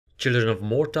Children of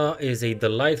Morta is a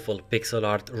delightful pixel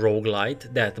art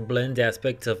roguelite that blends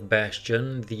aspects of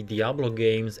Bastion, the Diablo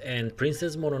games, and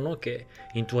Princess Mononoke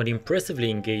into an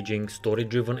impressively engaging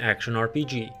story-driven action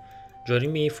RPG.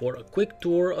 Joining me for a quick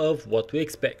tour of what to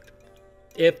expect.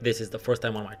 If this is the first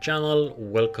time on my channel,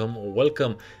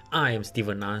 welcome. I am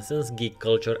StefaNonsense, geek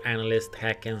culture analyst,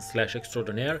 hack and slash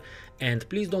extraordinaire, and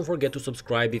please don't forget to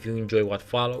subscribe if you enjoy what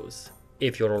follows.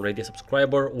 If you're already a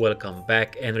subscriber, welcome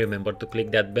back and remember to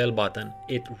click that bell button,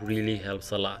 it really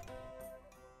helps a lot.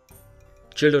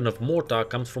 Children of Morta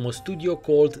comes from a studio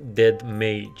called Dead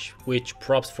Mage, which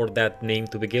props for that name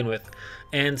to begin with,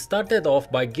 and started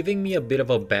off by giving me a bit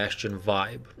of a Bastion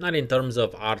vibe, not in terms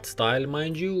of art style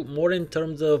mind you, more in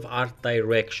terms of art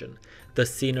direction, the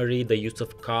scenery, the use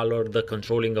of color, the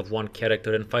controlling of one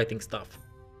character and fighting stuff.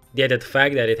 The added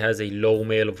fact that it has a low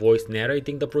male voice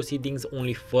narrating the proceedings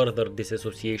only furthered this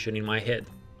association in my head.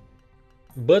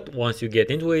 But once you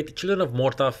get into it, Children of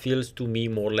Morta feels to me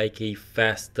more like a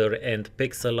faster and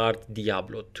pixel art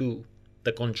Diablo 2.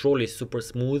 The control is super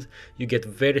smooth, you get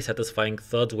very satisfying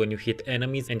thuds when you hit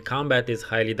enemies, and combat is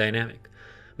highly dynamic.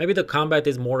 Maybe the combat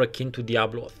is more akin to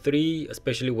Diablo 3,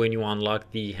 especially when you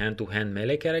unlock the hand-to-hand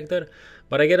melee character,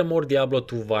 but I get a more Diablo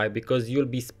 2 vibe because you'll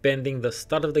be spending the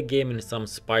start of the game in some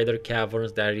spider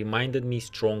caverns that reminded me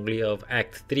strongly of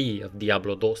Act 3 of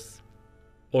Diablo 2.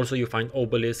 Also you find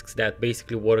obelisks that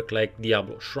basically work like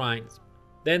Diablo shrines.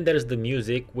 Then there's the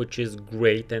music, which is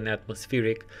great and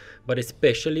atmospheric, but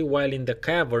especially while in the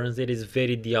caverns it is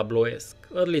very Diablo-esque,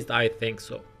 at least I think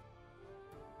so.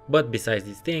 But besides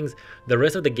these things, the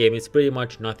rest of the game is pretty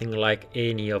much nothing like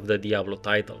any of the Diablo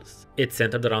titles. It's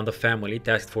centered around a family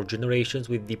tasked for generations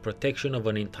with the protection of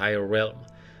an entire realm.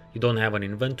 You don't have an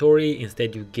inventory,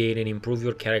 instead you gain and improve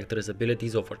your character's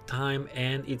abilities over time,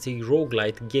 and it's a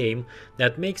roguelite game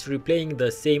that makes replaying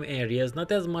the same areas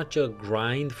not as much a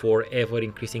grind for ever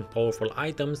increasing powerful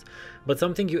items, but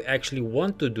something you actually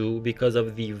want to do because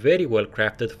of the very well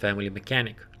crafted family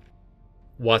mechanic.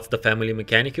 What's the family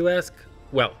mechanic, you ask?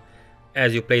 Well,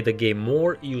 as you play the game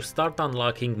more, you start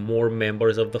unlocking more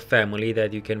members of the family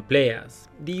that you can play as.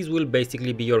 These will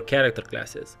basically be your character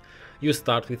classes. You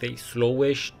start with a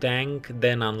slowish tank,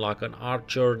 then unlock an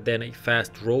archer, then a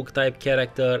fast rogue type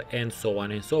character, and so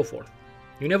on and so forth.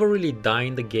 You never really die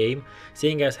in the game,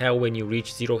 seeing as how when you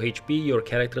reach 0 HP your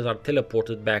characters are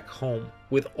teleported back home,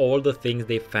 with all the things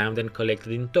they found and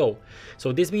collected in tow.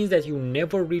 So this means that you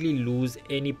never really lose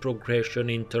any progression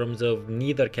in terms of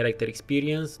neither character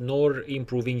experience nor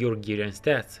improving your gear and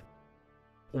stats.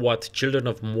 What Children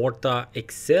of Morta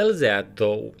excels at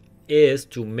though is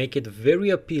to make it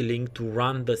very appealing to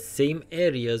run the same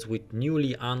areas with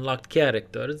newly unlocked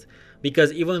characters,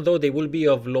 because even though they will be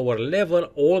of lower level,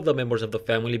 all the members of the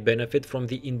family benefit from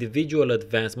the individual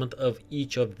advancement of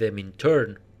each of them in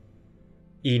turn.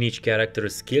 In each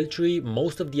character's skill tree,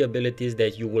 most of the abilities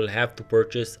that you will have to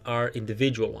purchase are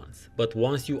individual ones, but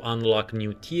once you unlock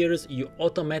new tiers, you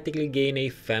automatically gain a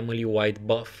family-wide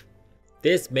buff.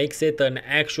 This makes it an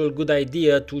actual good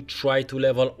idea to try to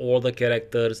level all the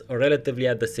characters relatively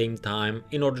at the same time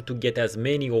in order to get as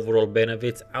many overall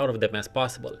benefits out of them as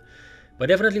possible. But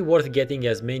definitely worth getting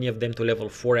as many of them to level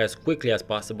 4 as quickly as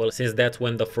possible, since that's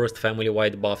when the first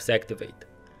family-wide buffs activate.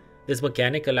 This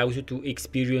mechanic allows you to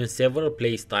experience several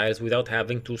playstyles without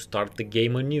having to start the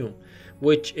game anew,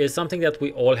 which is something that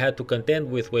we all had to contend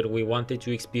with when we wanted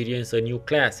to experience a new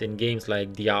class in games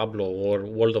like Diablo or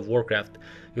World of Warcraft.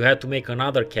 You had to make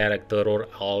another character or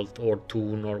alt or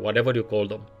toon or whatever you call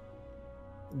them.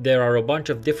 There are a bunch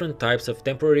of different types of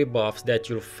temporary buffs that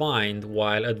you'll find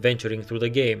while adventuring through the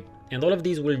game, and all of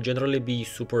these will generally be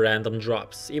super random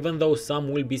drops, even though some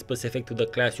will be specific to the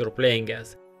class you're playing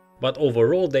as. But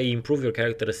overall they improve your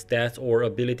character's stats or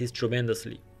abilities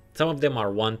tremendously. Some of them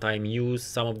are one-time use,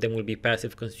 some of them will be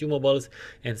passive consumables,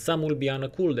 and some will be on a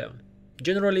cooldown.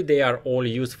 Generally they are all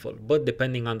useful, but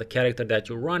depending on the character that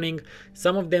you're running,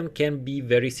 some of them can be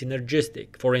very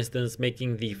synergistic. For instance,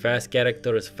 making the fast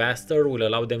characters faster will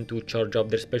allow them to charge up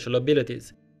their special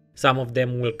abilities. Some of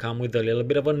them will come with a little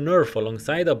bit of a nerf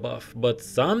alongside a buff, but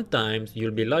sometimes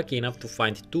you'll be lucky enough to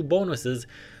find two bonuses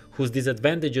whose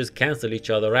disadvantages cancel each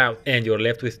other out, and you're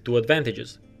left with two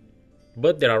advantages.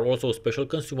 But there are also special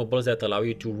consumables that allow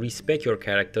you to respec your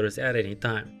characters at any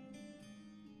time.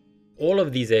 All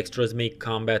of these extras make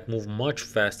combat move much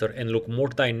faster and look more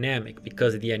dynamic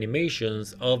because the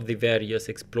animations of the various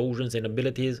explosions and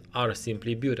abilities are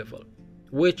simply beautiful,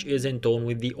 which is in tone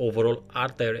with the overall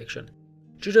art direction.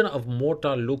 Children of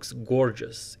Morta looks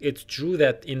gorgeous. It's true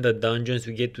that in the dungeons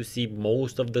you get to see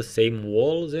most of the same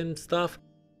walls and stuff,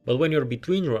 but when you're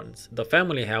between runs, the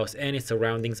family house and its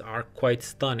surroundings are quite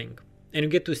stunning. and you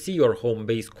get to see your home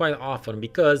base quite often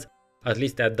because, at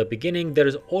least at the beginning, there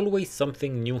is always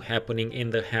something new happening in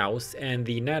the house and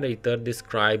the narrator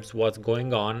describes what's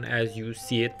going on as you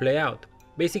see it play out.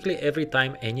 Basically, every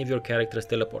time any of your characters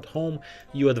teleport home,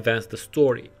 you advance the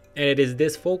story. And it is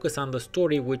this focus on the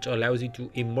story which allows you to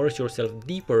immerse yourself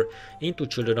deeper into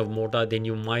Children of Morta than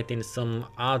you might in some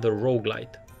other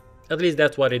roguelite. At least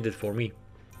that's what it did for me.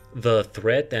 The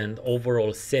threat and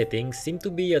overall setting seem to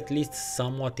be at least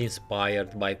somewhat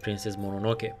inspired by Princess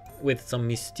Mononoke, with some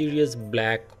mysterious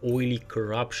black oily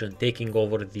corruption taking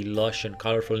over the lush and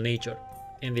colorful nature.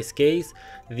 In this case,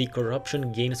 the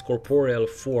corruption gains corporeal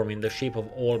form in the shape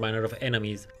of all manner of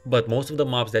enemies, but most of the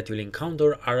mobs that you'll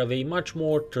encounter are of a much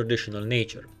more traditional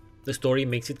nature. The story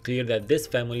makes it clear that this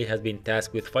family has been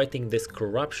tasked with fighting this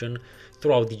corruption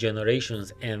throughout the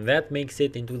generations, and that makes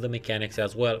it into the mechanics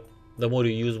as well. The more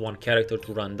you use one character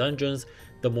to run dungeons,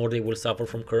 the more they will suffer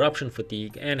from corruption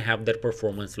fatigue and have their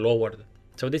performance lowered.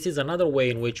 So this is another way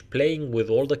in which playing with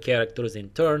all the characters in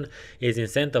turn is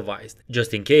incentivized,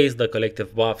 just in case the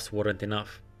collective buffs weren't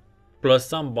enough. Plus,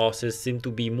 some bosses seem to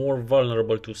be more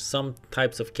vulnerable to some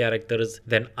types of characters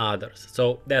than others,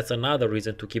 so that's another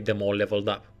reason to keep them all leveled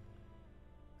up.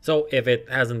 So if it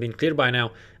hasn't been clear by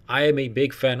now, I am a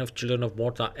big fan of Children of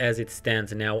Morta as it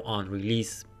stands now on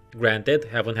release. Granted,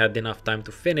 haven't had enough time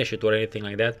to finish it or anything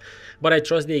like that, but I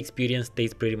trust the experience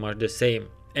stays pretty much the same.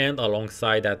 And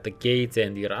alongside At the Gates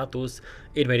and Iratus,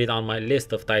 it made it on my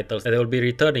list of titles that I will be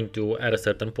returning to at a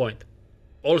certain point.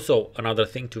 Also, another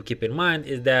thing to keep in mind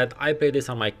is that I play this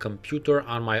on my computer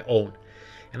on my own,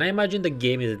 and I imagine the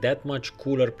game is that much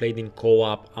cooler played in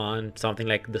co-op on something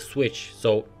like the Switch,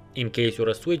 so in case you're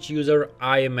a Switch user,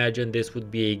 I imagine this would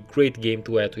be a great game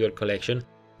to add to your collection,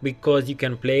 because you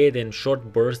can play it in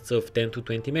short bursts of 10 to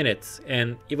 20 minutes,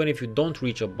 and even if you don't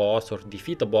reach a boss or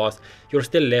defeat a boss, you're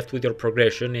still left with your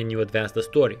progression and you advance the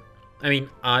story. I mean,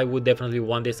 I would definitely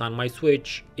want this on my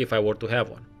Switch if I were to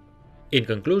have one. In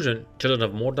conclusion, Children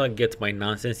of Morta gets my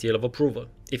nonsense seal of approval.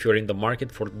 If you're in the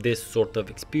market for this sort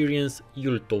of experience,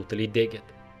 you'll totally dig it.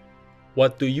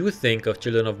 What do you think of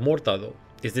Children of Morta though?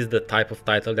 Is this the type of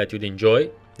title that you'd enjoy?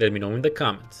 Let me know in the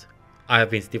comments. I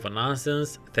have been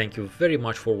StefaNonsense, thank you very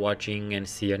much for watching and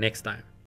see you next time.